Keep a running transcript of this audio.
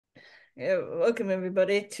Welcome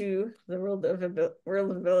everybody to the World of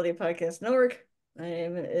Ability Podcast Network. My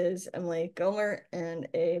name is Emily Gulmer and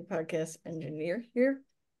a podcast engineer here.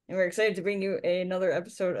 And we're excited to bring you another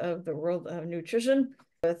episode of the World of Nutrition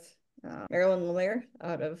with Marilyn Lemaire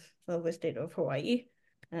out of the lovely state of Hawaii.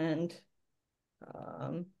 And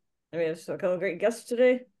we have a couple of great guests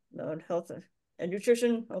today on health and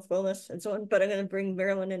nutrition, health, wellness, and so on. But I'm going to bring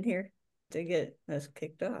Marilyn in here to get us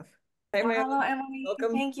kicked off. Hi, Well, hello, Marilyn. Emily.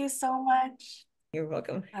 Welcome. Thank you so much. You're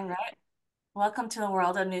welcome. All right. Welcome to the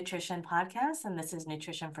World of Nutrition podcast, and this is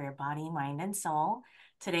Nutrition for Your Body, Mind, and Soul.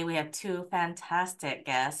 Today we have two fantastic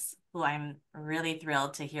guests who I'm really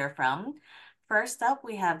thrilled to hear from. First up,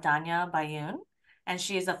 we have Danya Bayun, and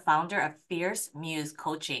she is the founder of Fierce Muse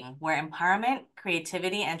Coaching, where empowerment,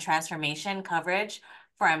 creativity, and transformation coverage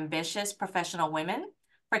for ambitious professional women,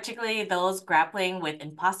 particularly those grappling with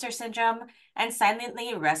imposter syndrome and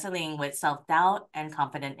silently wrestling with self-doubt and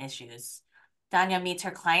confidence issues. Danya meets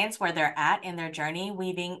her clients where they're at in their journey,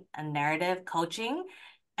 weaving a narrative coaching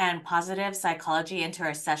and positive psychology into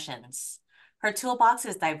her sessions. Her toolbox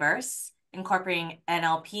is diverse, incorporating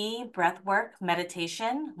NLP, breathwork,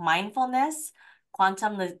 meditation, mindfulness,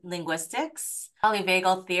 quantum linguistics,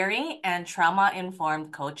 polyvagal theory, and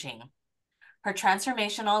trauma-informed coaching. Her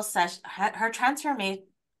transformational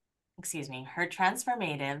her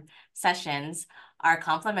transformative sessions are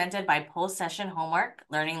complemented by post-session homework,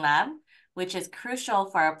 learning lab, which is crucial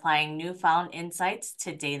for applying newfound insights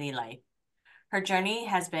to daily life. Her journey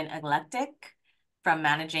has been eclectic, from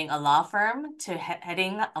managing a law firm to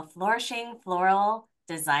heading a flourishing floral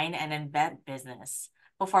design and event business,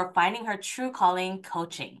 before finding her true calling,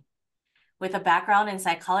 coaching. With a background in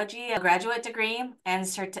psychology, a graduate degree, and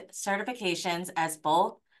certifications as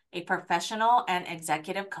both a professional and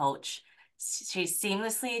executive coach, she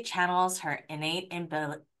seamlessly channels her innate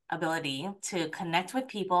ability to connect with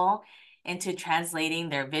people into translating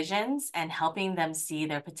their visions and helping them see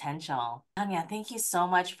their potential. Tanya, thank you so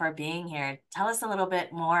much for being here. Tell us a little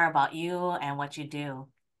bit more about you and what you do.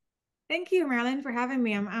 Thank you, Marilyn, for having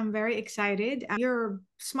me. I'm very excited. Your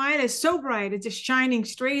smile is so bright; it's just shining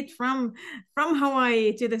straight from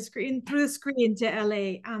Hawaii to the screen, through the screen to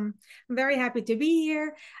LA. I'm very happy to be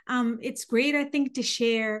here. It's great, I think, to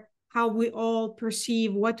share how we all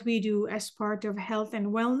perceive what we do as part of health and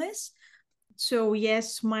wellness. So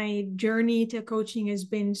yes, my journey to coaching has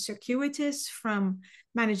been circuitous, from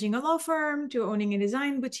managing a law firm to owning a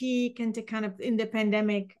design boutique, and to kind of in the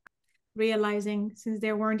pandemic realizing, since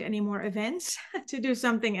there weren't any more events, to do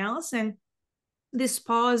something else. And this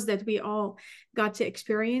pause that we all got to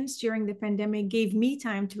experience during the pandemic gave me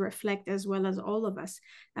time to reflect, as well as all of us,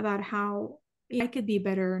 about how I could be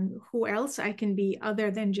better and who else I can be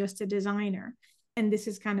other than just a designer. And this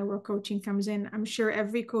is kind of where coaching comes in. I'm sure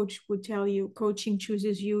every coach would tell you coaching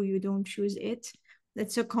chooses you, you don't choose it.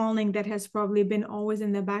 That's a calling that has probably been always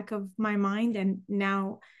in the back of my mind. And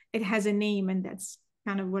now it has a name, and that's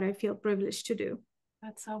kind of what I feel privileged to do.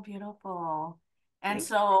 That's so beautiful. And Thank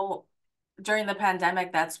so during the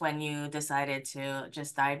pandemic, that's when you decided to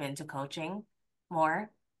just dive into coaching more.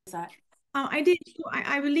 Is that? I did.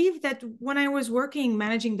 I believe that when I was working,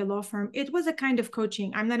 managing the law firm, it was a kind of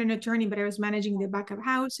coaching. I'm not an attorney, but I was managing the back of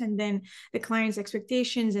house, and then the client's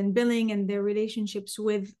expectations and billing and their relationships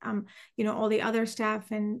with, all the other staff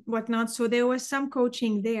and whatnot. So there was some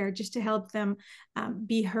coaching there just to help them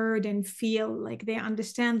be heard and feel like they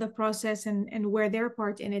understand the process and where their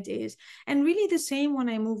part in it is. And really the same when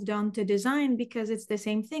I moved on to design, because it's the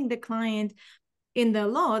same thing. The client in the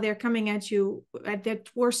law, they're coming at you at their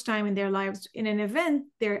worst time in their lives. In an event,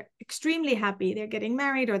 they're extremely happy. They're getting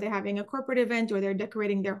married, or they're having a corporate event, or they're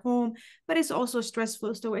decorating their home, but it's also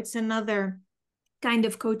stressful. So it's another kind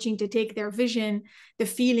of coaching to take their vision, the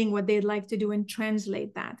feeling, what they'd like to do, and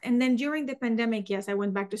translate that. And then during the pandemic, yes, I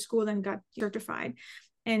went back to school and got certified.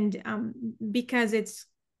 And because it's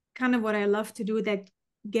kind of what I love to do, that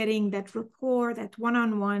getting that rapport, that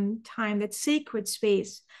one-on-one time, that sacred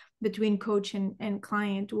space between coach and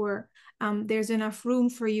client, where there's enough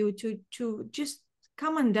room for you to just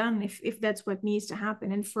come undone if that's what needs to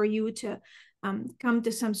happen, and for you to come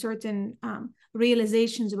to some certain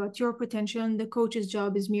realizations about your potential. And the coach's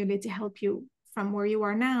job is merely to help you from where you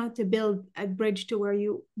are now to build a bridge to where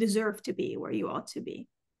you deserve to be, where you ought to be.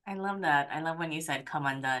 I love that. I love when you said come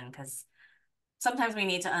undone, because sometimes we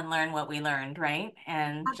need to unlearn what we learned, right?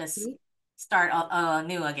 And just Absolutely. start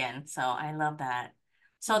new again. So I love that.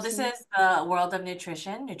 So this Absolutely. is the world of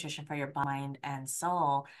nutrition, nutrition for your mind and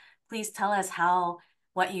soul. Please tell us how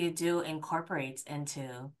what you do incorporates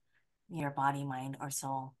into your body, mind, or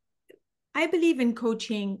soul. I believe in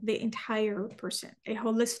coaching the entire person, a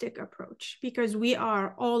holistic approach, because we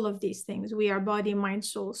are all of these things. We are body, mind,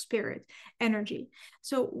 soul, spirit, energy.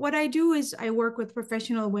 So what I do is I work with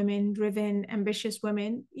professional women, driven, ambitious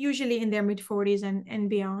women, usually in their mid-40s and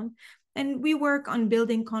beyond. And we work on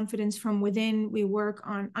building confidence from within. We work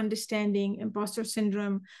on understanding imposter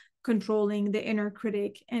syndrome, controlling the inner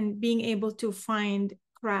critic, and being able to find,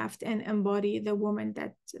 craft, and embody the woman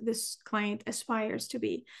that this client aspires to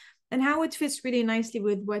be. And how it fits really nicely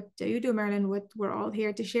with what you do, Marilyn, what we're all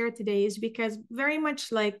here to share today is because very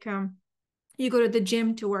much like you go to the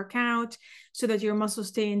gym to work out so that your muscles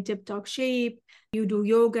stay in tip-top shape. You do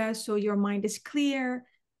yoga so your mind is clear.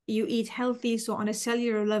 You eat healthy, so on a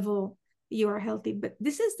cellular level, you are healthy. But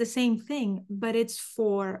this is the same thing, but it's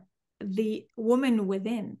for the woman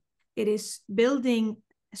within. It is building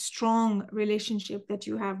a strong relationship that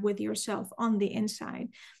you have with yourself on the inside.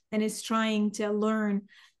 And it's trying to learn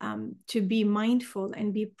to be mindful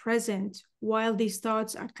and be present while these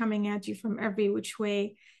thoughts are coming at you from every which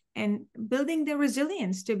way, and building the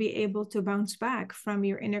resilience to be able to bounce back from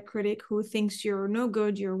your inner critic who thinks you're no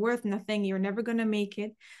good, you're worth nothing, you're never going to make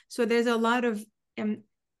it. So there's a lot of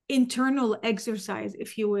internal exercise,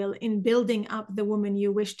 if you will, in building up the woman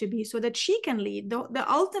you wish to be so that she can lead. The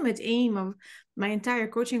ultimate aim of my entire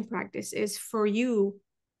coaching practice is for you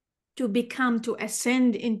to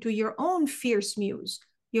ascend into your own fierce muse,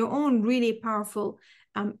 your own really powerful,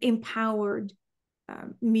 empowered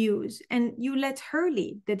muse, and you let her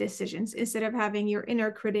lead the decisions instead of having your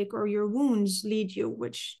inner critic or your wounds lead you,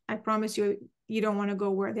 which I promise you, you don't want to go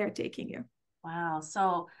where they're taking you. Wow.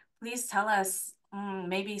 So please tell us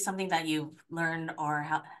maybe something that you've learned or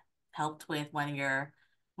helped with one of your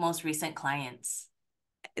most recent clients.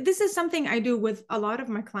 This is something I do with a lot of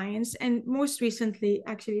my clients. And most recently,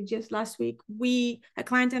 actually, just last week, a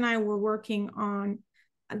client and I were working on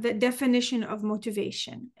the definition of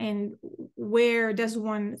motivation and where does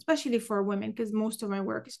one, especially for women, because most of my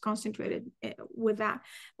work is concentrated with that,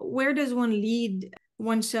 where does one lead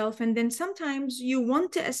oneself? And then sometimes you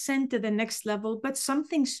want to ascend to the next level, but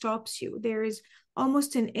something stops you. There is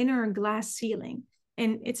almost an inner glass ceiling.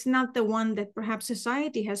 And it's not the one that perhaps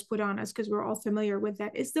society has put on us, because we're all familiar with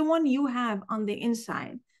that. It's the one you have on the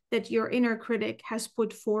inside that your inner critic has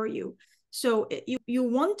put for you. So you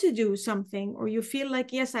want to do something, or you feel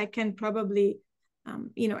like, yes, I can probably,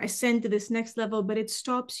 ascend to this next level, but it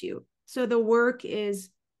stops you. So the work is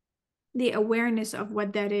the awareness of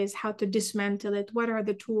what that is, how to dismantle it, what are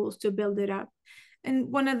the tools to build it up.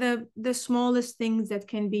 And one of the smallest things that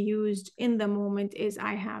can be used in the moment is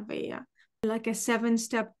I have like a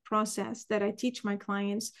 7-step process that I teach my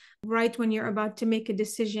clients right when you're about to make a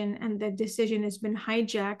decision and the decision has been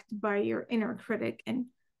hijacked by your inner critic. And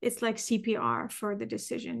it's like CPR for the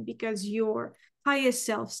decision, because your highest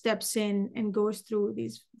self steps in and goes through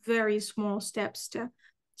these very small steps to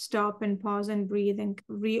stop and pause and breathe and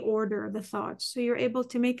reorder the thoughts. So you're able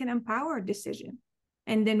to make an empowered decision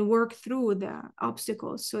and then work through the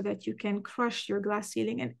obstacles so that you can crush your glass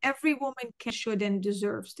ceiling. And every woman can, should, and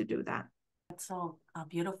deserves to do that. That's so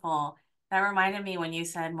beautiful. That reminded me when you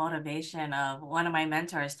said motivation, of one of my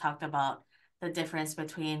mentors talked about the difference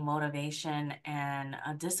between motivation and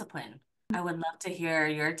discipline. I would love to hear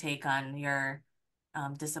your take on your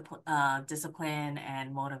discipline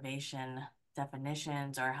and motivation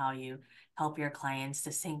definitions, or how you help your clients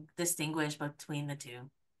to distinguish between the two.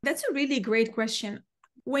 That's a really great question.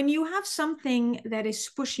 When you have something that is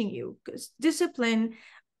pushing you, because discipline,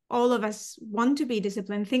 all of us want to be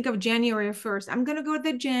disciplined. Think of January 1st. I'm going to go to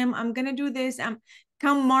the gym. I'm going to do this.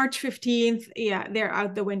 Come March 15th, yeah, they're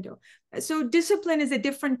out the window. So discipline is a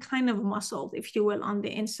different kind of muscle, if you will, on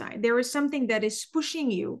the inside. There is something that is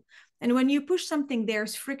pushing you. And when you push something,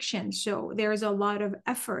 there's friction. So there's a lot of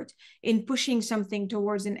effort in pushing something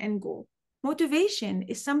towards an end goal. Motivation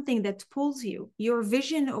is something that pulls you, your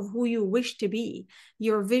vision of who you wish to be,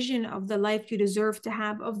 your vision of the life you deserve to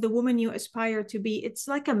have, of the woman you aspire to be. It's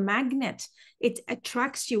like a magnet. It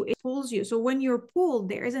attracts you, it pulls you. So when you're pulled,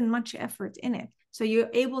 there isn't much effort in it. So you're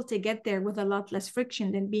able to get there with a lot less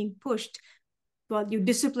friction than being pushed. Well, you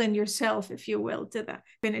discipline yourself, if you will, to the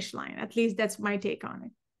finish line. At least that's my take on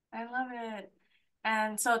it. I love it.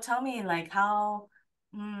 And so tell me, like, how,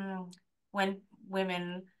 when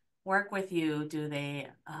women work with you, do they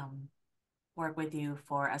work with you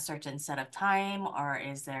for a certain set of time, or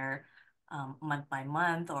is there month by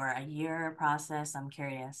month or a year process? I'm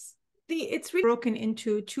curious. It's really broken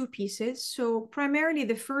into 2 pieces. So primarily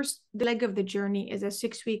the first leg of the journey is a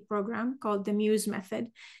 6-week program called the Muse Method.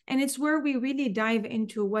 And it's where we really dive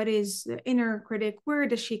into what is the inner critic, where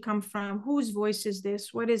does she come from, whose voice is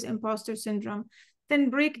this, what is imposter syndrome, then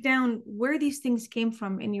break down where these things came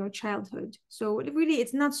from in your childhood. So really,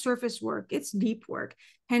 it's not surface work, it's deep work,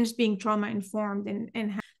 hence being trauma informed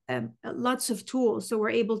and lots of tools. So we're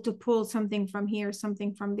able to pull something from here,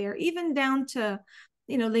 something from there, even down to,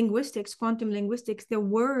 linguistics, quantum linguistics. The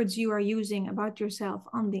words you are using about yourself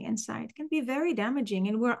on the inside can be very damaging,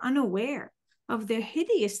 and we're unaware of the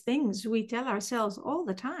hideous things we tell ourselves all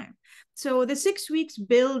the time. So the 6 weeks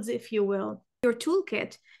builds, if you will, your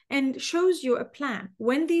toolkit and shows you a plan.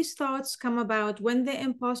 When these thoughts come about, when the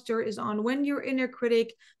imposter is on, when your inner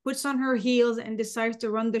critic puts on her heels and decides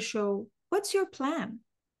to run the show, what's your plan?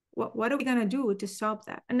 What are we going to do to stop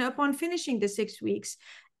that? And upon finishing the 6 weeks,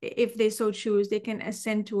 if they so choose, they can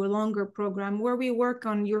ascend to a longer program where we work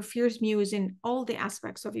on your fierce muse in all the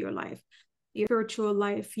aspects of your life, your spiritual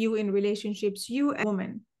life, you in relationships, you as a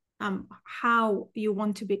woman, how you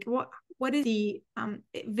want to be, what is the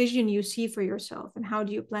vision you see for yourself, and how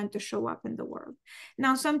do you plan to show up in the world?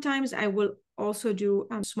 Now, sometimes I will also do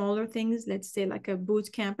smaller things, let's say like a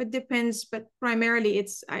boot camp. It depends, but primarily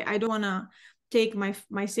it's, I don't want to take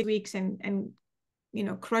my 6 weeks and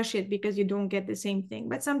crush it because you don't get the same thing.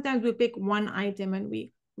 But sometimes we pick one item and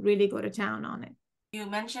we really go to town on it. You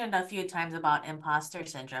mentioned a few times about imposter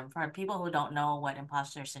syndrome. For people who don't know what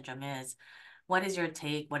imposter syndrome is, what is your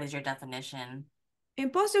take? What is your definition?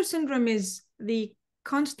 Imposter syndrome is the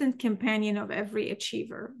constant companion of every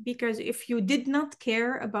achiever, because if you did not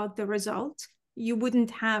care about the result, you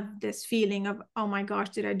wouldn't have this feeling of, oh my gosh,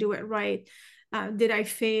 did I do it right? Did I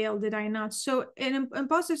fail? Did I not? So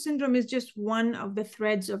imposter syndrome is just one of the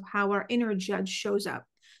threads of how our inner judge shows up.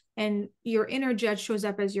 And your inner judge shows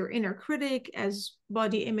up as your inner critic, as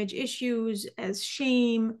body image issues, as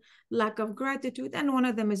shame, lack of gratitude. And one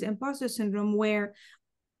of them is imposter syndrome, where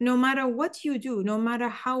no matter what you do, no matter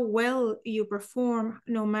how well you perform,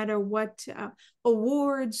 no matter what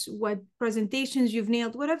awards, what presentations you've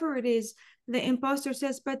nailed, whatever it is, the imposter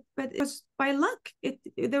says, but it was by luck.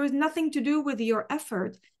 There was nothing to do with your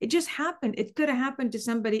effort. It just happened. It could have happened to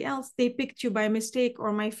somebody else. They picked you by mistake.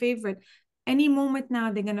 Or my favorite, any moment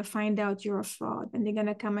now, they're going to find out you're a fraud, and they're going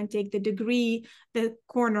to come and take the degree, the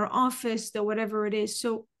corner office, the whatever it is.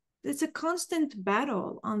 So it's a constant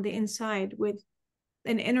battle on the inside with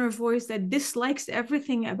an inner voice that dislikes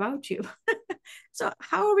everything about you. So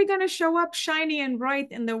how are we going to show up shiny and bright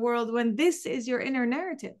in the world when this is your inner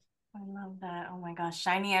narrative? I love that. Oh my gosh,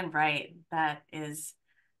 shiny and bright. That is,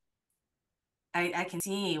 I can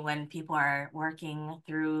see when people are working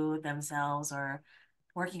through themselves or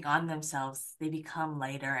working on themselves, they become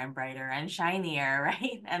lighter and brighter and shinier,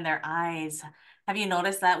 right? And their eyes. Have you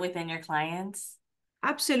noticed that within your clients?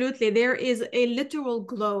 Absolutely. There is a literal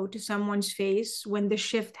glow to someone's face when the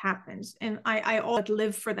shift happens. And I all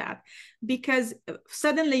live for that, because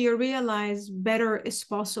suddenly you realize better is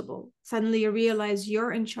possible. Suddenly you realize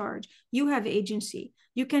you're in charge. You have agency.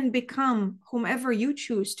 You can become whomever you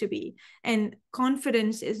choose to be. And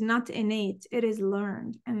confidence is not innate, it is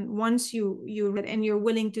learned. And once you're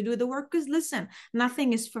willing to do the work, because listen,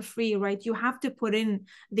 nothing is for free, right? You have to put in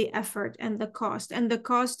the effort and the cost. And the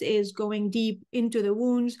cost is going deep into the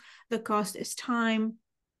wounds. The cost is time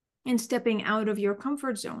and stepping out of your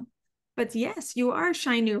comfort zone. But yes, you are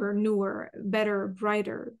shinier, newer, better,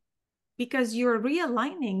 brighter, because you're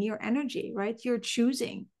realigning your energy, right? You're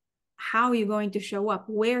choosing how you're going to show up,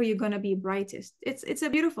 where you're going to be brightest. It's a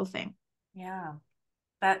beautiful thing. Yeah.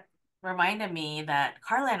 That reminded me that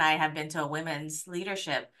Carla and I have been to a women's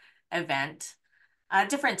leadership event at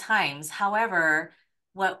different times. However,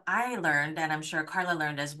 what I learned, and I'm sure Carla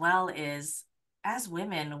learned as well, is as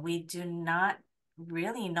women, we do not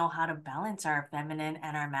really know how to balance our feminine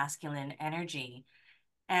and our masculine energy.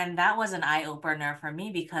 And that was an eye-opener for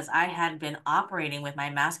me, because I had been operating with my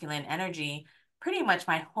masculine energy pretty much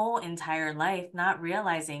my whole entire life, not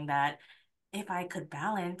realizing that if I could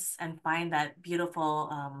balance and find that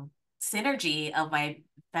beautiful synergy of my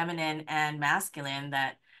feminine and masculine,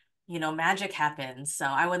 that, magic happens. So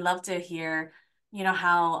I would love to hear,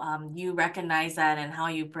 how you recognize that and how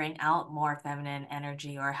you bring out more feminine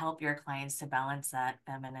energy or help your clients to balance that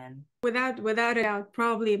feminine. Without a doubt,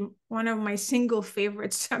 probably one of my single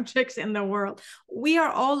favorite subjects in the world. We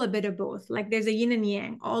are all a bit of both. Like there's a yin and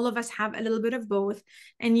yang. All of us have a little bit of both.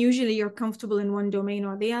 And usually you're comfortable in one domain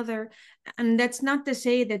or the other. And that's not to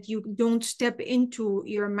say that you don't step into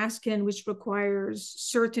your masculine, which requires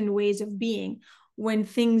certain ways of being, when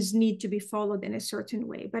things need to be followed in a certain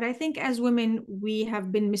way. But I think as women, we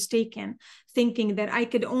have been mistaken, thinking that I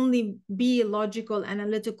could only be logical,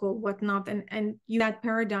 analytical, whatnot, and use that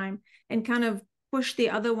paradigm and kind of push the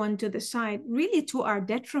other one to the side, really to our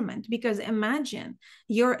detriment. Because imagine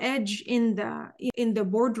your edge in the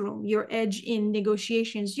boardroom, your edge in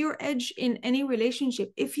negotiations, your edge in any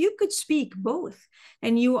relationship. If you could speak both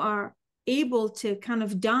and you are able to kind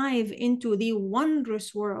of dive into the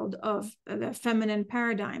wondrous world of the feminine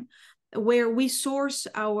paradigm, where we source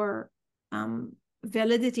our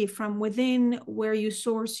validity from within, where you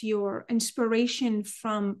source your inspiration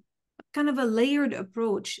from kind of a layered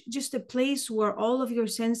approach, just a place where all of your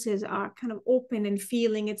senses are kind of open and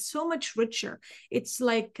feeling. It's so much richer. It's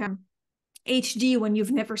like HD when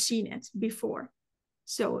you've never seen it before.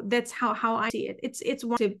 So that's how I see it. It's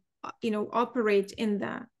one to operate in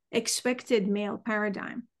the expected male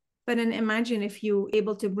paradigm. But then imagine if you were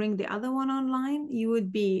able to bring the other one online, you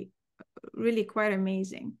would be really quite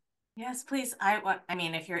amazing. Yes, please. I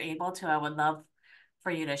mean, if you're able to, I would love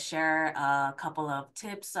for you to share a couple of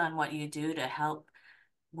tips on what you do to help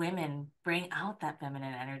women bring out that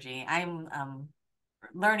feminine energy. I'm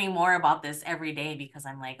learning more about this every day because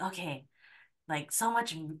I'm like, okay, like so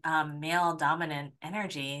much male dominant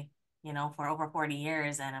energy, for over 40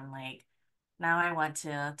 years. And I'm like, now I want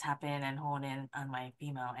to tap in and hone in on my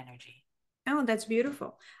female energy. Oh, that's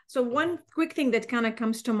beautiful. So one quick thing that kind of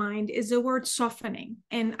comes to mind is the word softening.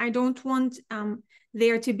 And I don't want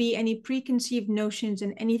there to be any preconceived notions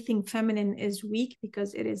and anything feminine is weak,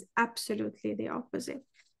 because it is absolutely the opposite.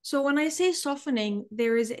 So when I say softening,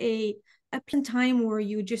 there is a time where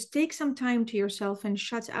you just take some time to yourself and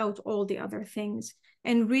shut out all the other things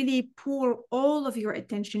and really pour all of your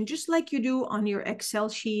attention, just like you do on your Excel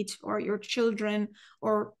sheet or your children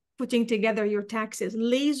or putting together your taxes,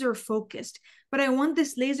 laser focused. But I want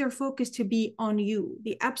this laser focus to be on you,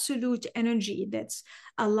 the absolute energy that's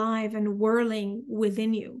alive and whirling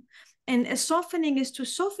within you. And a softening is to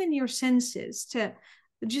soften your senses, to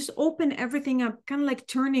just open everything up, kind of like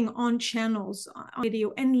turning on channels on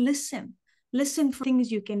video and listen. Listen for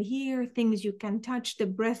things you can hear, things you can touch, the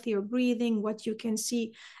breath you're breathing, what you can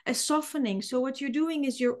see, a softening. So what you're doing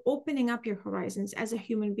is you're opening up your horizons as a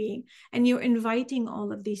human being, and you're inviting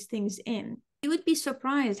all of these things in. You would be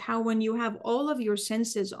surprised how when you have all of your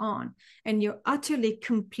senses on and you're utterly,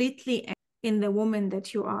 completely in the woman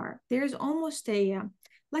that you are, there's almost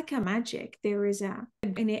like a magic. There is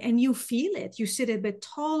and you feel it. You sit a bit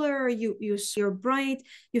taller, you're bright,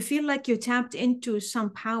 you feel like you tapped into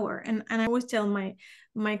some power. And I always tell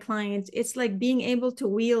my clients, it's like being able to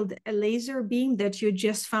wield a laser beam that you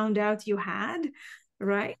just found out you had,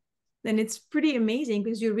 right? Then it's pretty amazing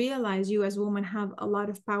because you realize you as a woman have a lot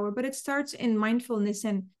of power. But it starts in mindfulness,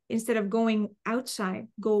 and instead of going outside,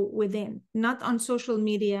 go within, not on social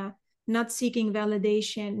media, not seeking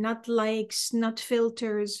validation, not likes, not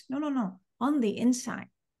filters. No. On the inside.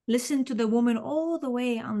 Listen to the woman all the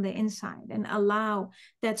way on the inside and allow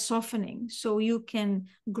that softening so you can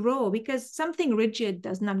grow, because something rigid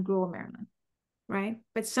does not grow, Marilyn, right?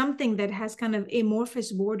 But something that has kind of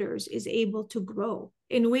amorphous borders is able to grow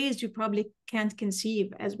in ways you probably can't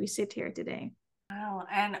conceive as we sit here today. Wow.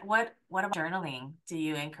 And what about journaling? Do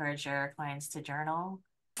you encourage your clients to journal?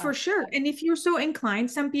 For sure. And if you're so inclined,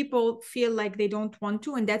 some people feel like they don't want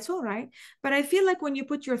to, and that's all right. But I feel like when you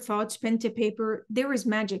put your thoughts pen to paper, there is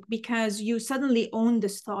magic, because you suddenly own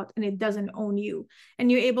this thought and it doesn't own you. And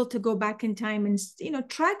you're able to go back in time and,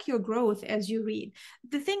 track your growth as you read.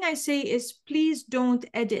 The thing I say is, please don't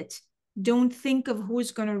edit. Don't think of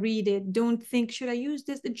who's going to read it. Don't think, should I use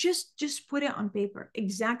this? Just put it on paper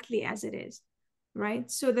exactly as it is, right?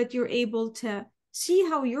 So that you're able to see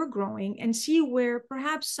how you're growing and see where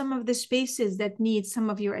perhaps some of the spaces that need some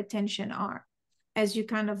of your attention are, as you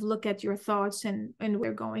kind of look at your thoughts and where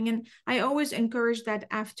you're going. And I always encourage that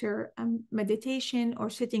after meditation or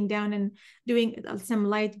sitting down and doing some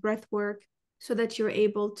light breath work, so that you're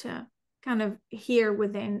able to kind of hear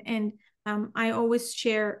within. And I always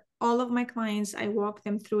share all of my clients, I walk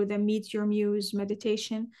them through the Meet Your Muse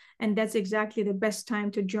meditation. And that's exactly the best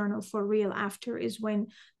time to journal for real after, is when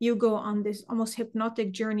you go on this almost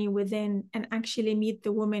hypnotic journey within and actually meet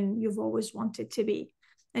the woman you've always wanted to be.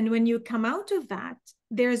 And when you come out of that,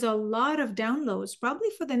 there's a lot of downloads, probably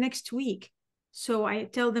for the next week. So I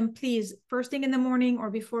tell them, please, first thing in the morning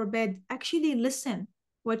or before bed, actually listen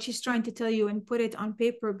what she's trying to tell you and put it on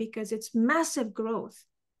paper, because it's massive growth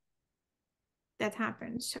that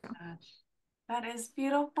happens. So that is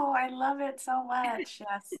beautiful. I love it so much.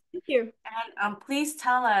 Yes. Thank you. And please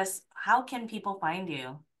tell us, how can people find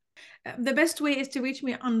you? The best way is to reach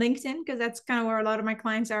me on LinkedIn, because that's kind of where a lot of my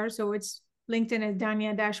clients are. So it's LinkedIn as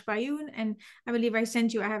Dania-Bayoun. And I believe I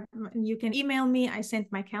sent you, you can email me. I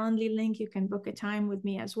sent my Calendly link. You can book a time with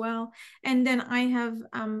me as well. And then I have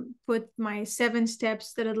put my 7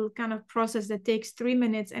 steps, the little kind of process that takes 3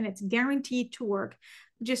 minutes and it's guaranteed to work.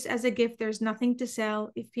 Just as a gift, there's nothing to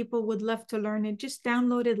sell. If people would love to learn it, just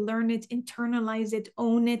download it, learn it, internalize it,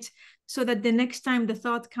 own it, so that the next time the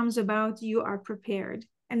thought comes about, you are prepared.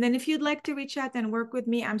 And then if you'd like to reach out and work with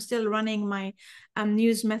me, I'm still running my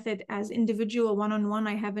news method as individual one-on-one.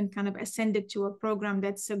 I haven't kind of ascended to a program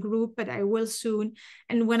that's a group, but I will soon.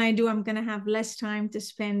 And when I do, I'm going to have less time to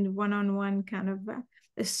spend one-on-one kind of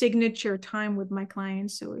a signature time with my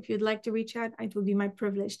clients. So if you'd like to reach out, it will be my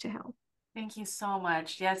privilege to help. Thank you so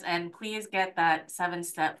much. Yes, and please get that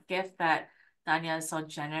 7-step gift that Dania so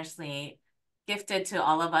generously gifted to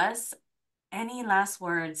all of us. Any last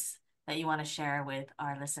words that you want to share with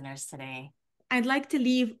our listeners today? I'd like to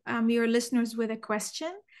leave your listeners with a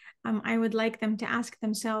question. I would like them to ask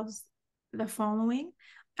themselves the following.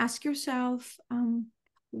 Ask yourself,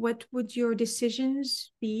 what would your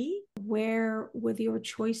decisions be? Where would your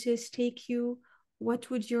choices take you?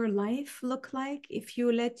 What would your life look like if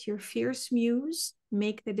you let your fierce muse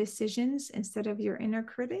make the decisions instead of your inner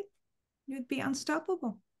critic? You'd be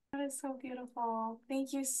unstoppable. That is so beautiful.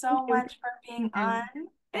 Thank you so much for being on.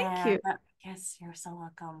 Thank you. Yes, you're so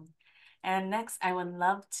welcome. And next, I would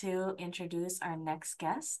love to introduce our next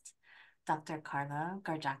guest, Dr. Carla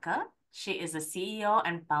Garjaca. She is the CEO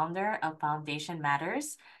and founder of Foundation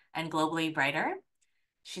Matters and Globally Brighter.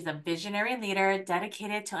 She's a visionary leader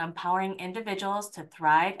dedicated to empowering individuals to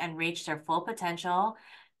thrive and reach their full potential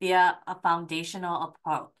via a foundational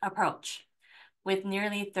approach. With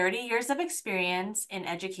nearly 30 years of experience in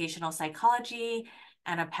educational psychology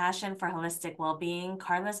and a passion for holistic well-being,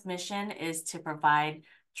 Carla's mission is to provide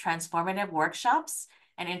transformative workshops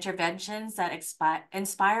and interventions that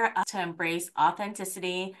inspire us to embrace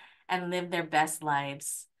authenticity and live their best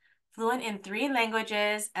lives. Fluent in 3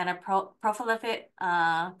 languages and a prolific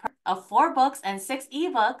of 4 books and 6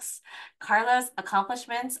 ebooks, Carla's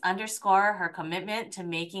accomplishments underscore her commitment to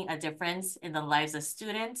making a difference in the lives of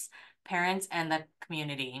students, parents, and the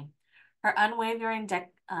community. Her unwavering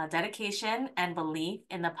dedication and belief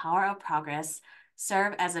in the power of progress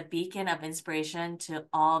serve as a beacon of inspiration to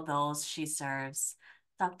all those she serves.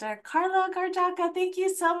 Dr. Carla Garjaca, thank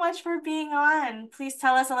you so much for being on. Please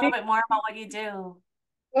tell us a little bit more about what you do.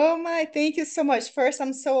 Oh my, thank you so much. First,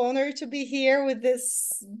 I'm so honored to be here with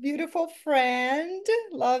this beautiful friend.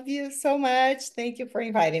 Love you so much. Thank you for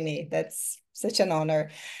inviting me. That's such an honor.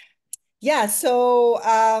 Yeah, so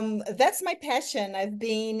that's my passion. I've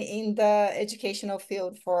been in the educational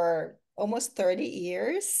field for almost 30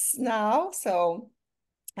 years now. So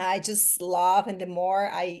I just love, and the more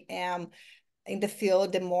I am in the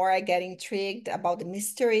field, the more I get intrigued about the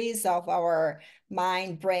mysteries of our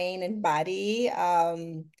mind, brain, and body,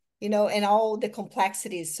 and all the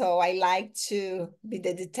complexities. So I like to be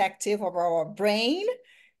the detective of our brain,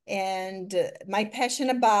 and my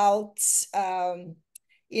passion about,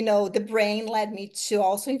 the brain led me to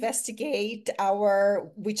also investigate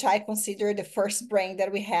which I consider the first brain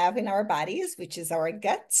that we have in our bodies, which is our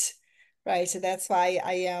gut, right? So that's why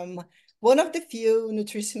I am one of the few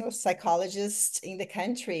nutritional psychologists in the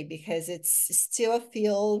country, because it's still a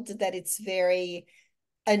field that it's very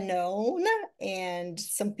unknown, and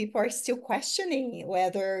some people are still questioning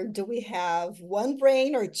whether do we have one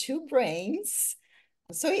brain or 2 brains.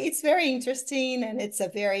 So it's very interesting, and it's a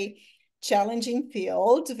very challenging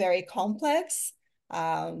field, very complex,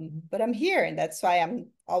 but I'm here, and that's why I'm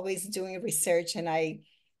always doing research, and I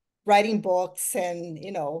writing books, and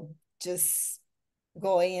just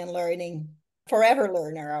going and learning. Forever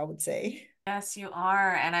learner, I would say. Yes, you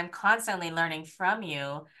are. And I'm constantly learning from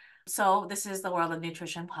you. So this is the World of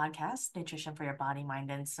Nutrition podcast, nutrition for your body, mind,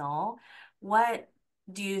 and soul. What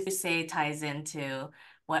do you say ties into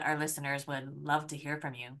what our listeners would love to hear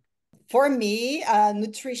from you? For me,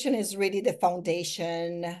 nutrition is really the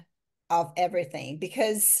foundation of everything,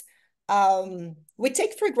 because we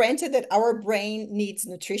take for granted that our brain needs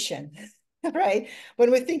nutrition. Right? When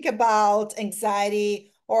we think about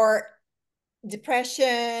anxiety or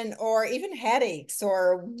depression or even headaches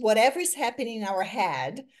or whatever is happening in our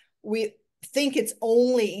head, we think it's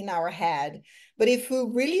only in our head. But if we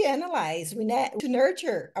really analyze, we need to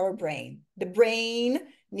nurture our brain. The brain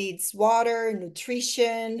needs water,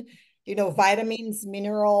 nutrition, vitamins,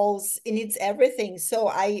 minerals. It needs everything.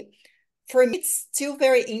 So for me, it's still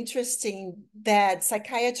very interesting that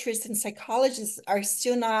psychiatrists and psychologists are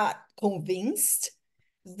still not convinced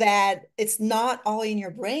that it's not all in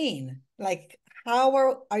your brain. Like, how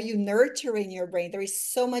are you nurturing your brain? There is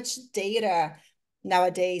so much data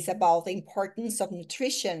nowadays about the importance of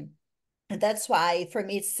nutrition. And that's why for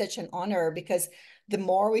me, it's such an honor, because the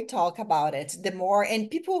more we talk about it, the more, and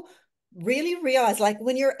people really realize, like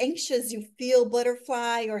when you're anxious, you feel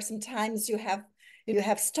butterfly, or sometimes you have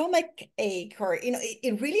stomach ache, or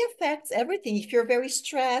it really affects everything. If you're very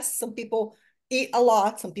stressed, some people eat a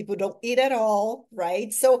lot, some people don't eat at all,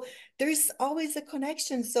 right? So there's always a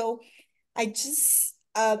connection. So I just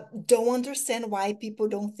don't understand why people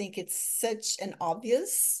don't think it's such an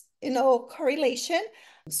obvious, correlation.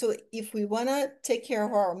 So if we want to take care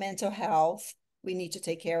of our mental health, we need to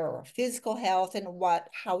take care of our physical health and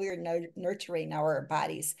how we're nurturing our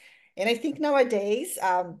bodies. And I think nowadays,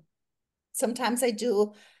 sometimes I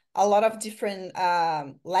do a lot of different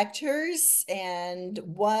lectures, and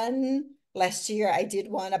last year I did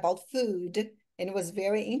one about food, and it was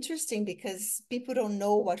very interesting because people don't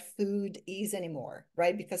know what food is anymore,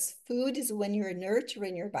 right? Because food is when you're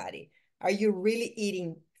nurturing your body. Are you really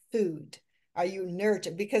eating food? Are you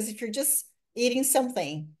nurtured? Because if you're just eating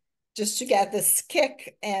something just to get this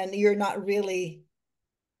kick and you're not really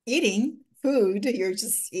eating food, you're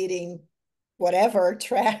just eating whatever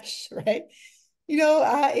trash, right?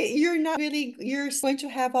 You're not really, you're going to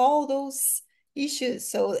have all those issues.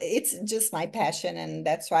 So it's just my passion, and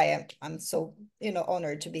that's why I'm so,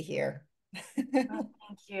 honored to be here. Oh,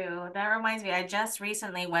 thank you. That reminds me, I just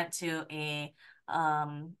recently went to a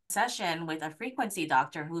session with a frequency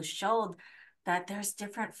doctor who showed that there's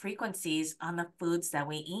different frequencies on the foods that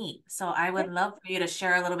we eat. So I would love for you to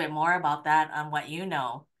share a little bit more about that on what you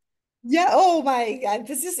know. Yeah. Oh my God.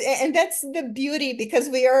 And that's the beauty, because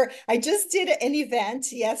I just did an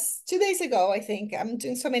event, yes, 2 days ago, I think. I'm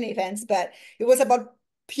doing so many events, but it was about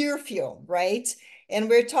perfume, right? And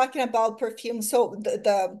we're talking about perfume. So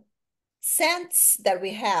the scents that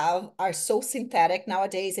we have are so synthetic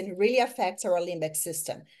nowadays, and it really affects our limbic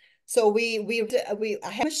system. So we have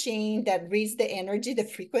a machine that reads the energy, the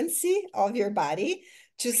frequency of your body,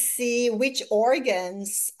 to see which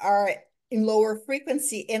organs are in lower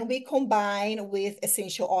frequency, and we combine with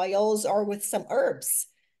essential oils or with some herbs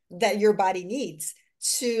that your body needs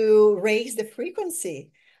to raise the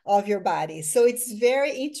frequency of your body. So it's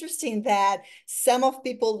very interesting that some of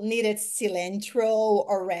people needed cilantro,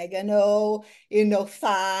 oregano,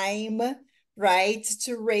 thyme, right,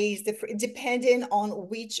 to raise depending on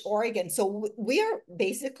which organ. So we are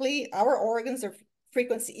basically, our organs are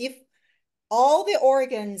frequency. If all the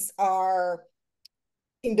organs are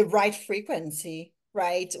in the right frequency,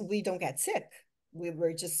 right, we don't get sick. We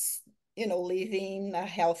were just, living a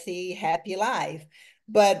healthy, happy life.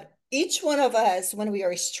 But each one of us, when we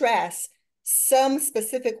are stressed, some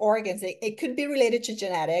specific organs, it could be related to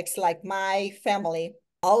genetics, like my family,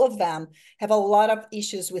 all of them have a lot of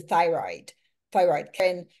issues with thyroid,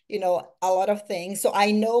 and, a lot of things. So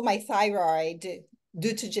I know my thyroid,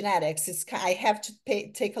 due to genetics, I have to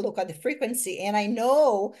take a look at the frequency. And I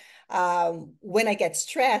know when I get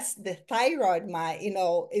stressed, the thyroid,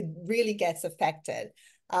 it really gets affected.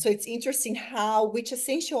 So it's interesting which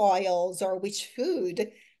essential oils or which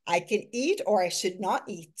food I can eat or I should not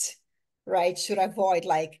eat, right? Should avoid,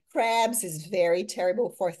 like crabs is very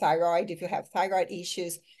terrible for thyroid if you have thyroid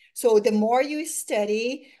issues. So the more you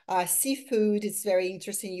study seafood, it's very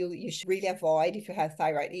interesting. You should really avoid if you have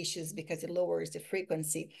thyroid issues, because it lowers the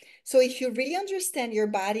frequency. So if you really understand your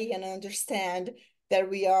body and understand that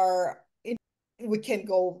we can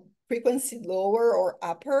go frequency lower or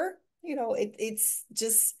upper, it's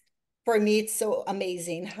just, for me, it's so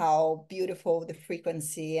amazing how beautiful the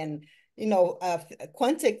frequency, and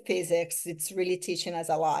quantum physics, it's really teaching us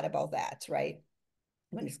a lot about that, right,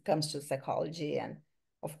 when it comes to psychology, and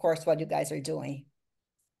of course what you guys are doing.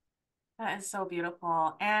 That is so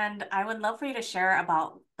beautiful. And I would love for you to share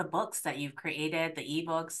about the books that you've created, the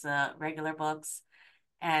ebooks, the regular books,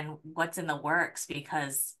 and what's in the works,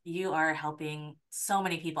 because you are helping so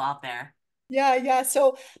many people out there. Yeah.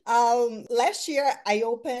 So last year I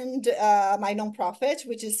opened my nonprofit,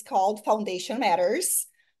 which is called Foundation Matters.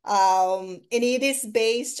 And it is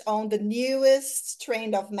based on the newest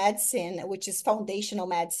trend of medicine, which is foundational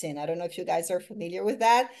medicine. I don't know if you guys are familiar with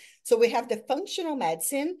that. So we have the functional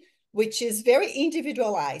medicine, which is very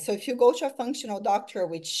individualized. So if you go to a functional doctor,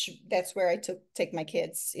 which that's where I take my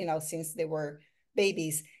kids, since they were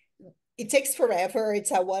babies, it takes forever.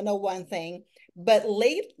 It's a 101 thing. But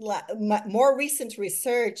more recent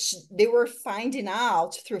research, they were finding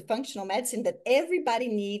out through functional medicine that everybody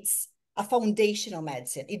needs a foundational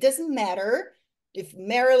medicine. It doesn't matter if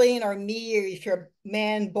Marilyn or me, or if you're a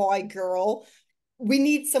man, boy, girl, we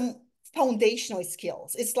need some foundational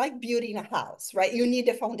skills. It's like building a house, right? You need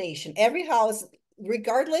a foundation. Every house,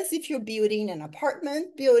 regardless if you're building an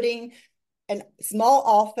apartment building, a small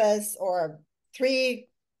office or 3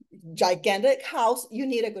 gigantic house, you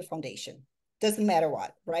need a good foundation. Doesn't matter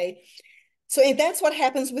what, right? So, and that's what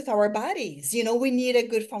happens with our bodies. You know, we need a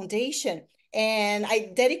good foundation. And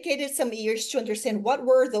I dedicated some years to understand what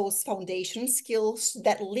were those foundation skills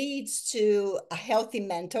that leads to a healthy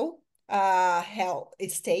mental health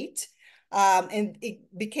state. And it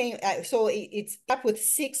became, it's up with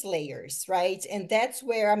 6 layers, right? And that's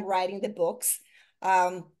where I'm writing the books.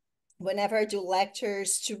 Whenever I do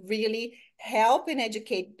lectures to really help and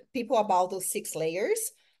educate people about those 6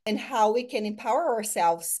 layers and how we can empower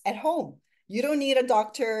ourselves at home. You don't need a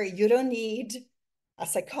doctor. You don't need a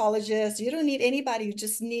psychologist. You don't need anybody. You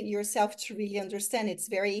just need yourself to really understand. It's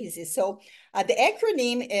very easy. So the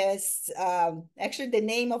acronym is actually the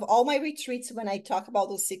name of all my retreats when I talk about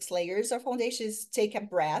those 6 layers of foundation is Take a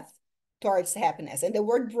Breath Towards Happiness. And the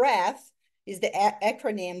word breath is the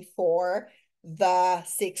acronym for the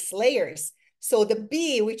 6 layers. So the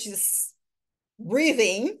B, which is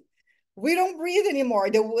breathing, we don't breathe anymore.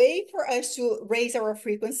 The way for us to raise our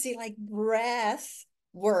frequency, like breath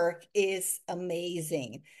work, is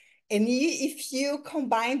amazing. And if you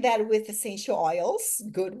combine that with essential oils,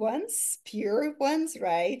 good ones, pure ones,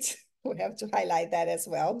 right? We have to highlight that as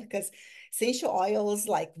well, because essential oils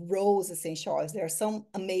like rose essential oils, there are some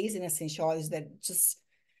amazing essential oils that just,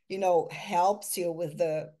 you know, helps you with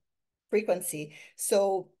the frequency.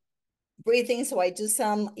 So breathing. So I do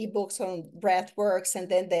some ebooks on breath works, and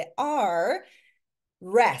then there are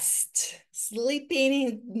rest.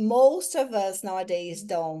 Sleeping, most of us nowadays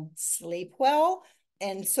don't sleep well.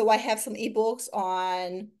 And so I have some ebooks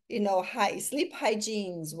on, you know, sleep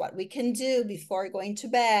hygienes, what we can do before going to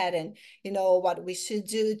bed, and, you know, what we should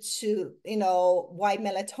do to, you know, why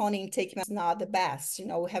melatonin taking is not the best. You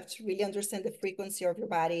know, we have to really understand the frequency of your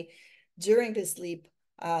body during the sleep.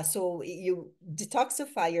 So you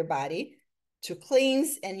detoxify your body to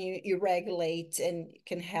cleanse, and you regulate, and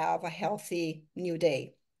can have a healthy new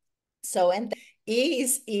day. So, and E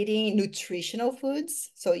is eating nutritional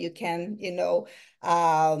foods, so you can, you know,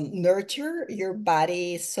 nurture your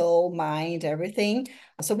body, soul, mind, everything.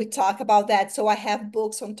 So we talk about that. So I have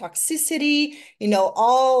books on toxicity, you know,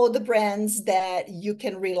 all the brands that you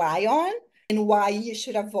can rely on and why you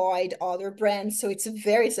should avoid other brands. So it's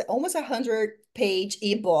almost 100-page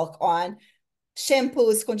ebook on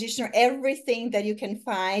shampoos, conditioner, everything that you can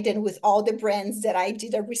find, and with all the brands that I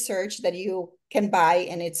did a research that you can buy,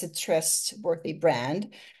 and it's a trustworthy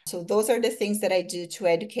brand. So those are the things that I do to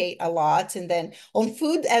educate a lot. And then on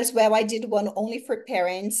food as well, I did one only for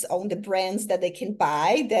parents on the brands that they can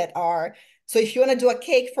buy that are, so if you want to do a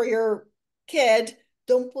cake for your kid,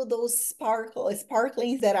 don't put those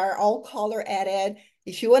sparklings that are all color added.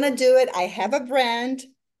 If you want to do it, I have a brand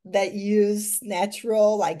that use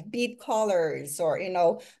natural, like beet colors or, you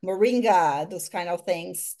know, moringa, those kind of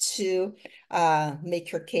things to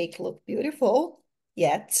make your cake look beautiful,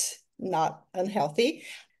 yet not unhealthy.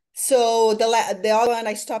 So the other one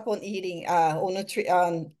I stop on eating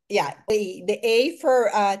the A for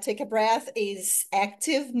Take a Breath is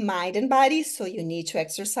active mind and body. So you need to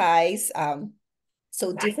exercise.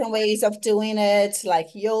 So different ways of doing it,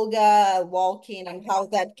 like yoga, walking, and how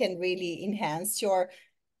that can really enhance your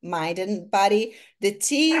mind and body. The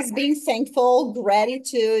T is being thankful.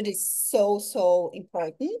 Gratitude is so, so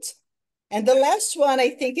important. And the last one, I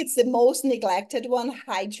think it's the most neglected one,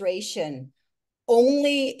 hydration.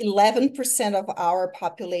 Only 11% of our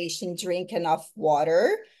population drink enough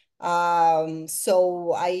water.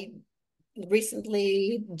 So I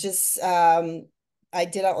recently just, I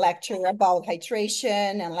did a lecture about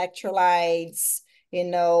hydration and electrolytes, you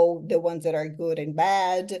know, the ones that are good and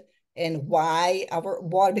bad, and why our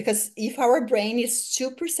water, because if our brain is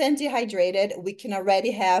 2% dehydrated, we can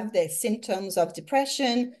already have the symptoms of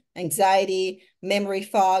depression, anxiety, memory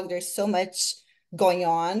fog. There's so much going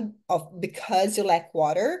on because you lack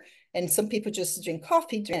water. And some people just drink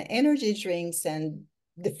coffee, drink energy drinks, and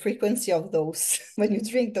the frequency of those, when you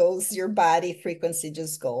drink those, your body frequency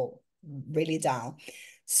just go really down.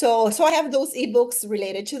 So I have those ebooks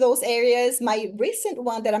related to those areas. My recent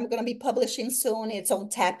one that I'm going to be publishing soon, it's on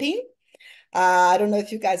tapping. I don't know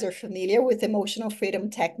if you guys are familiar with emotional freedom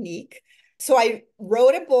technique. So I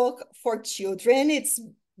wrote a book for children. It's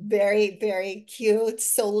very, very cute.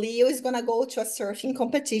 So Leo is going to go to a surfing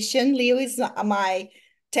competition. Leo is my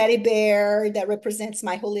teddy bear that represents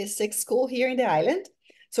my holistic school here in the island.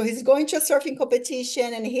 So he's going to a surfing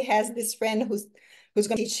competition, and he has this friend who's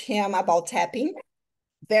going to teach him about tapping.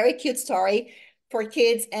 Very cute story for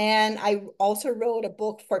kids. And I also wrote a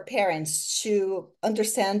book for parents to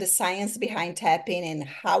understand the science behind tapping and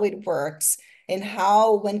how it works, and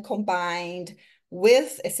how, when combined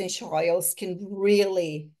with essential oils can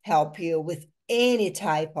really help you with any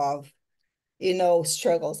type of,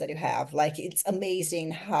 struggles that you have. Like, it's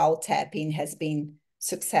amazing how tapping has been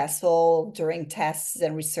successful during tests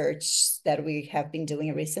and research that we have been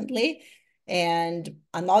doing recently. And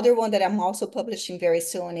another one that I'm also publishing very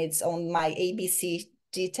soon, it's on my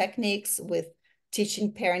ABCD techniques with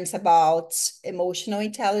teaching parents about emotional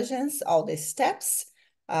intelligence, all the steps.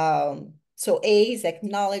 So A is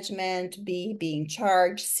acknowledgement, B, being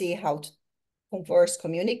charged, C, how to converse,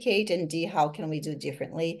 communicate, and D, how can we do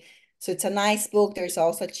differently? So it's a nice book. There's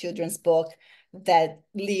also a children's book that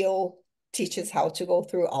Leo teaches how to go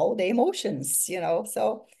through all the emotions,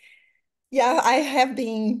 So yeah, I have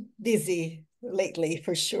been busy lately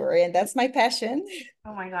for sure. And that's my passion.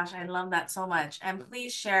 Oh my gosh, I love that so much. And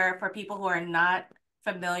please share, for people who are not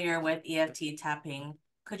familiar with EFT tapping,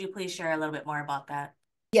 could you please share a little bit more about that?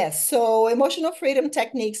 Yes, so emotional freedom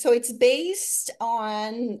technique. So it's based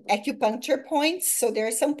on acupuncture points. So there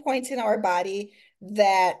are some points in our body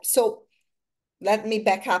so let me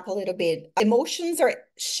back up a little bit. Emotions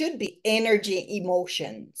should be energy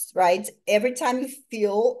emotions, right? Every time you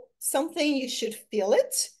feel something, you should feel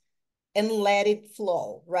it and let it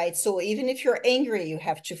flow, right? So even if you're angry, you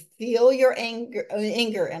have to feel your anger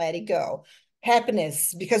and let it go.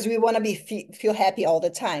 Happiness, because we want to feel happy all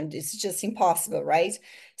the time. It's just impossible, right?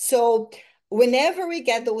 So whenever we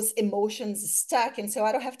get those emotions stuck and so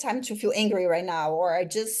I don't have time to feel angry right now, or I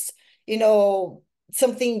just,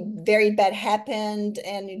 something very bad happened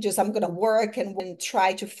and I'm going to work and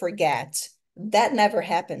try to forget. That never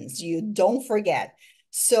happens. You don't forget.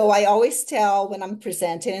 So I always tell when I'm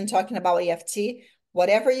presenting and talking about EFT,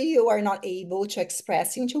 whatever you are not able to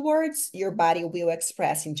express into words, your body will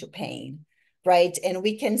express into pain, right? And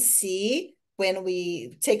we can see when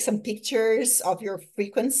we take some pictures of your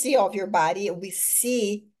frequency of your body, we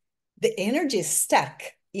see the energy stuck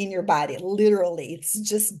in your body, literally. It's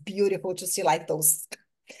just beautiful to see like those,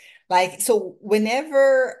 so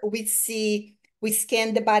whenever we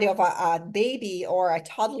scan the body of a baby or a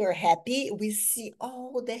toddler happy, we see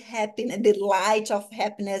all the happiness, the light of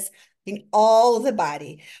happiness in all the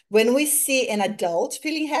body. When we see an adult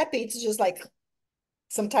feeling happy, it's just like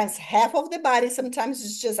sometimes half of the body, sometimes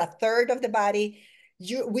it's just a third of the body.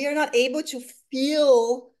 We are not able to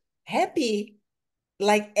feel happy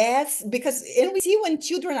because and we see when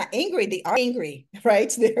children are angry, they are angry,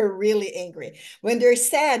 right? They're really angry. When they're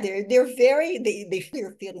sad, they feel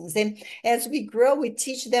their feelings. And as we grow, we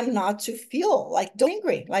teach them not to feel like, don't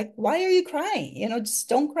angry, like, why are you crying? Just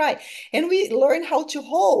don't cry. And we learn how to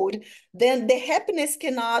hold, then the happiness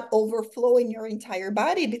cannot overflow in your entire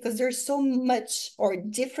body because there's so much or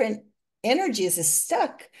different energies is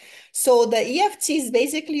stuck. So the EFT is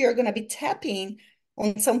basically you're going to be tapping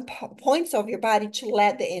on some points of your body to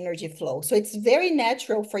let the energy flow. So it's very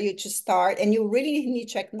natural for you to start, and you really need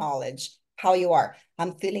to acknowledge how you are.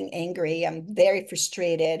 I'm feeling angry. I'm very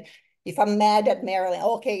frustrated. If I'm mad at Marilyn,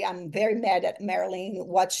 okay, I'm very mad at Marilyn,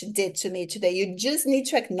 what she did to me today. You just need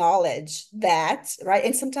to acknowledge that, right?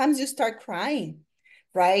 And sometimes you start crying,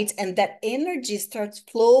 right? And that energy starts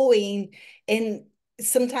flowing, and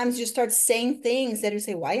sometimes you start saying things that you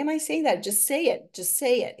say, why am I saying that? Just say it, just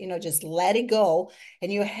let it go.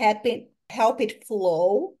 And you help it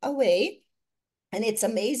flow away. And it's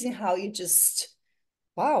amazing how you just,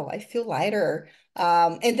 wow, I feel lighter.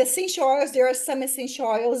 And the essential oils, there are some essential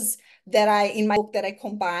oils in my book that I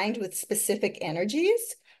combined with specific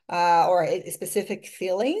energies or specific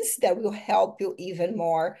feelings that will help you even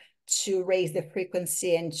more to raise the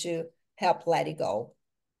frequency and to help let it go.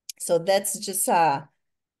 So that's just a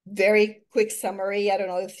very quick summary. I don't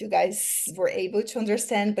know if you guys were able to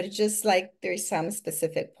understand, but just like there's some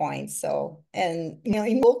specific points. So, and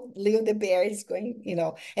in book, Leo the Bear is going,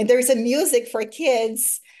 and there's a music for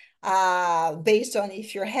kids based on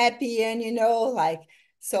if you're happy and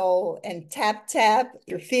and tap,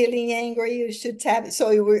 you're feeling angry, you should tap.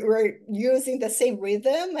 So we're using the same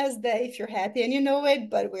rhythm as if you're happy and you know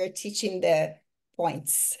it, but we're teaching the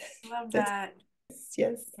points. Love that.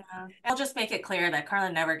 Yes. Yeah. I'll just make it clear that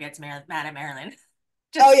Carla never gets mad at Marilyn.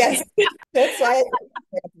 Oh, yes. That's why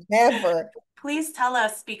never. Please tell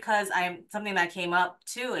us, because something that came up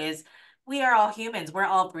too is we are all humans. We're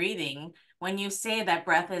all breathing. When you say that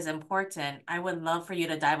breath is important, I would love for you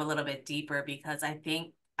to dive a little bit deeper, because I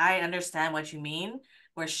think I understand what you mean.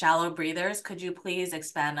 We're shallow breathers. Could you please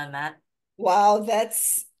expand on that? Wow,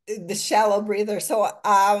 that's the shallow breather. So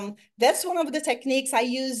that's one of the techniques I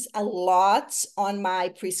use a lot on my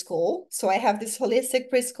preschool. So I have this holistic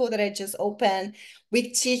preschool that I just opened. We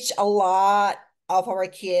teach a lot of our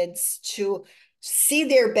kids to see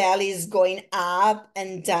their bellies going up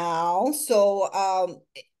and down. So,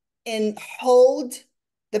 and hold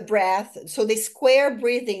the breath. So the square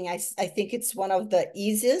breathing, I think it's one of the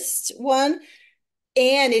easiest one.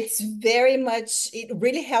 And it's very much, it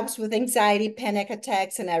really helps with anxiety, panic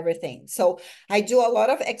attacks, and everything. So I do a lot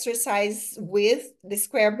of exercise with the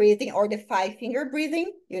square breathing or the 5-finger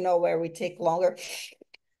breathing, where we take longer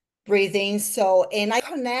breathing. So, and I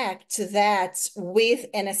connect that with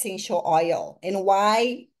an essential oil. And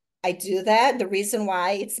why I do that, the reason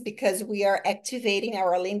why, it's because we are activating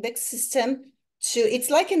our limbic system it's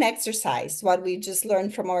like an exercise, what we just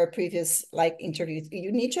learned from our previous interviews.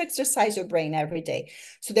 You need to exercise your brain every day.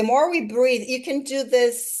 So the more we breathe, you can do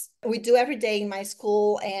this. We do every day in my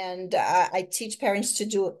school, and I teach parents to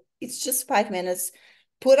do, it's just 5 minutes.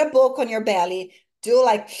 Put a book on your belly, do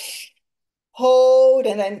hold,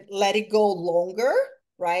 and then let it go longer,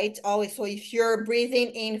 right? Always. So if you're breathing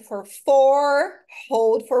in for 4,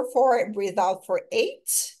 hold for 4, breathe out for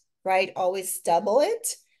 8, right? Always double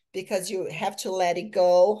it, because you have to let it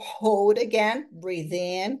go, hold again, breathe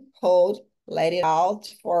in, hold, let it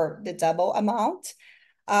out for the double amount.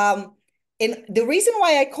 And the reason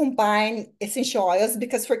why I combine essential oils,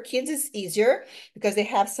 because for kids it's easier, because they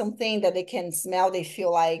have something that they can smell, they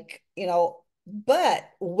feel like, but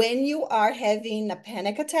when you are having a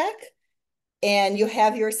panic attack and you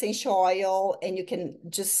have your essential oil and you can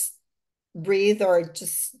just breathe or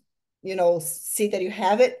just see that you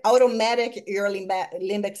have it, automatic your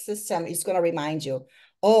limbic system is going to remind you,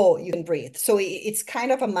 oh, you can breathe. So it's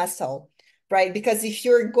kind of a muscle, right? Because if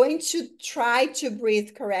you're going to try to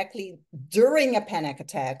breathe correctly during a panic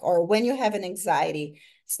attack or when you have an anxiety,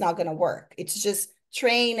 it's not going to work. It's just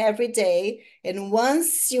train every day, and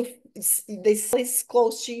once this is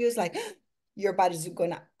close to you, it's like your body's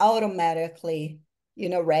going to automatically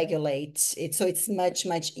regulate it. So it's much,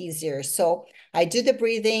 much easier. So I do the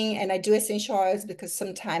breathing and I do essential oils because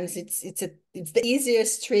sometimes it's the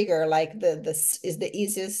easiest trigger, like this is the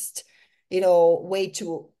easiest, way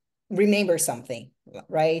to remember something,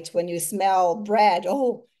 right? When you smell bread,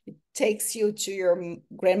 oh, it takes you to your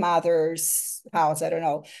grandmother's house. I don't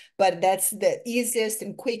know, but that's the easiest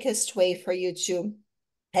and quickest way for you to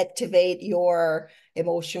activate your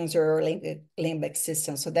emotions or limbic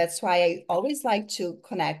system. So that's why I always like to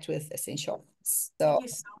connect with essential oils. So thank you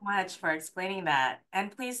so much for explaining that. And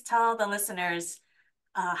please tell the listeners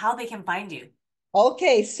how they can find you.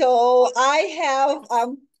 okay, so I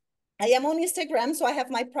am on Instagram, so I have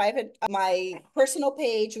my personal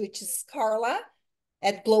page, which is Carla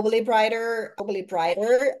at Globally Brighter.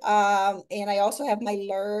 And I also have my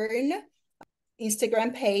Learn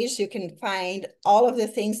Instagram page. You can find all of the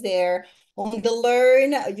things there. On the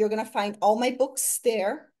Learn, you're going to find all my books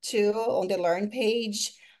there too, on the Learn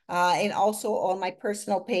page, and also on my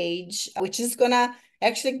personal page, which is going to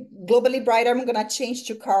actually, Globally Brighter, I'm going to change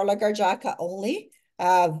to Carla Garjaca only,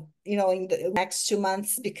 in the next 2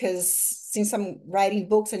 months, because since I'm writing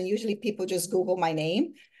books and usually people just Google my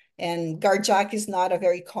name, and Garjac is not a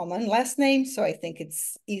very common last name, so I think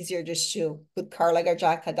it's easier just to put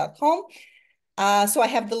carlagarjaca.com. So I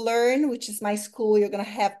have the Learn, which is my school. You're going to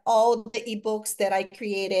have all the ebooks that I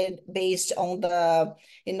created based on the,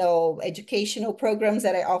 educational programs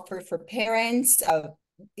that I offer for parents,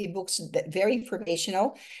 ebooks that very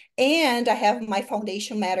informational. And I have my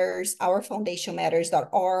Foundation Matters,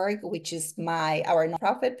 ourfoundationmatters.org, which is our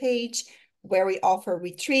nonprofit page, where we offer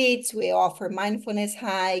retreats, we offer mindfulness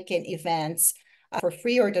hike and events for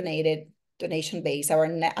free or donation base. Our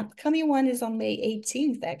upcoming one is on May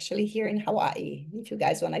 18th, actually, here in Hawaii. If you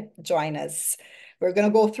guys want to join us, we're going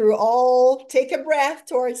to go through take a breath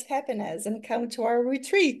towards happiness and come to our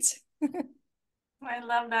retreat. I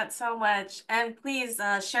love that so much. And please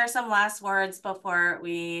share some last words before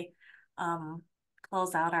we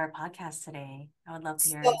close out our podcast today. I would love to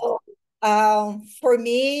hear it. So, for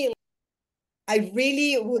me, I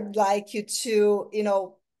really would like you to,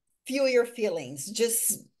 feel your feelings.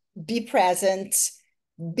 Just be present,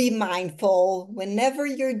 be mindful whenever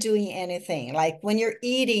you're doing anything. Like when you're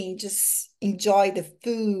eating, just enjoy the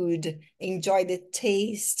food, enjoy the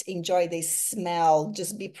taste, enjoy the smell,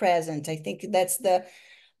 just be present. I think that's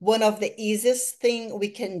one of the easiest thing we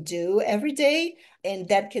can do every day. And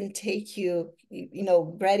that can take you,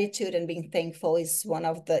 gratitude and being thankful is one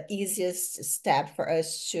of the easiest step for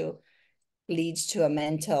us to leads to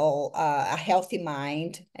a healthy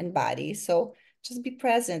mind and body. So just be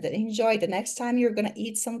present and enjoy. The next time you're going to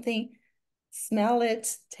eat something, smell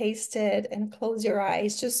it, taste it, and close your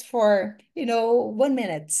eyes just for 1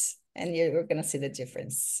 minute, and you're going to see the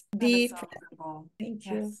difference. Be so present. wonderful. Thank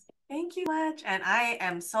Yes. you. Thank you so much. And I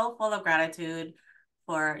am so full of gratitude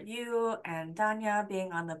for you and Danya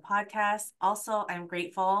being on the podcast. Also, I'm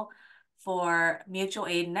grateful for Mutual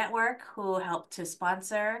Aid Network, who helped to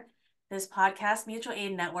sponsor this podcast. Mutual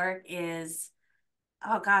Aid Network is,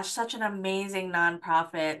 oh gosh, such an amazing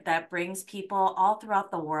nonprofit that brings people all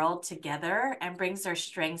throughout the world together and brings their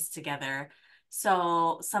strengths together.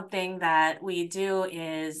 So something that we do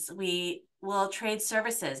is we will trade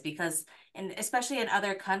services because, and especially in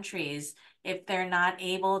other countries, if they're not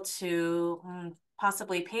able to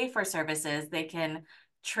possibly pay for services, they can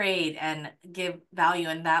trade and give value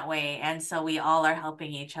in that way. And so we all are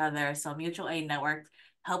helping each other. So Mutual Aid Network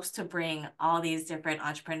helps to bring all these different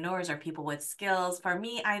entrepreneurs or people with skills. For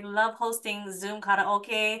me, I love hosting Zoom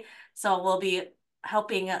karaoke. So we'll be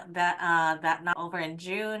helping that not over in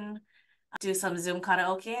June, do some Zoom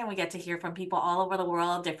karaoke, and we get to hear from people all over the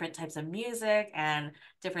world, different types of music and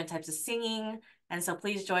different types of singing. And so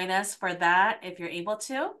please join us for that if you're able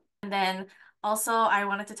to. And then also, I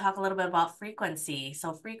wanted to talk a little bit about Frequency.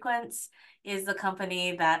 So Frequency is the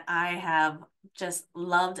company that I have just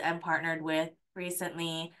loved and partnered with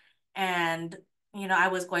recently. And, you know, I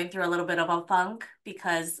was going through a little bit of a funk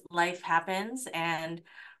because life happens and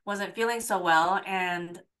wasn't feeling so well.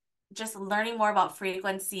 And just learning more about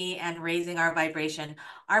frequency and raising our vibration.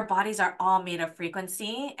 Our bodies are all made of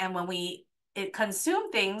frequency. And when we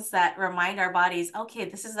consume things that remind our bodies, okay,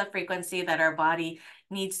 this is the frequency that our body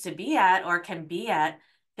needs to be at or can be at,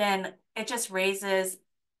 then it just raises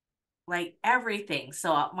like everything.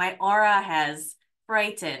 So my aura has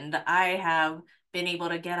brightened. I have been able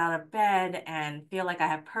to get out of bed and feel like I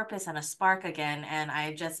have purpose and a spark again. And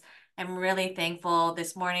I just am really thankful.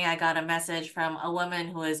 This morning I got a message from a woman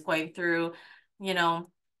who is going through, you know,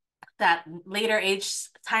 that later age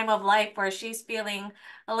time of life where she's feeling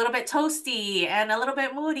a little bit toasty and a little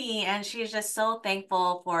bit moody, and she's just so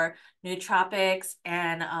thankful for nootropics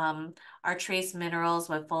and our trace minerals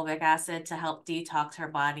with fulvic acid to help detox her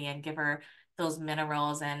body and give her those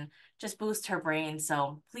minerals and just boost her brain.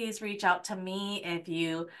 So please reach out to me if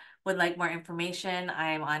you would like more information.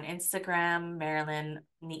 I'm on Instagram, Marilyn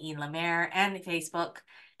Nii Lemaire, and Facebook,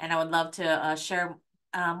 and I would love to share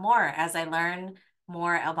more as I learn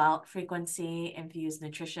more about frequency infused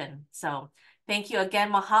nutrition. So thank you again.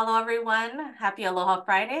 Mahalo, everyone. Happy Aloha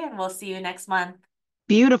Friday, and we'll see you next month.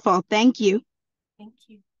 Beautiful. Thank you. Thank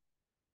you.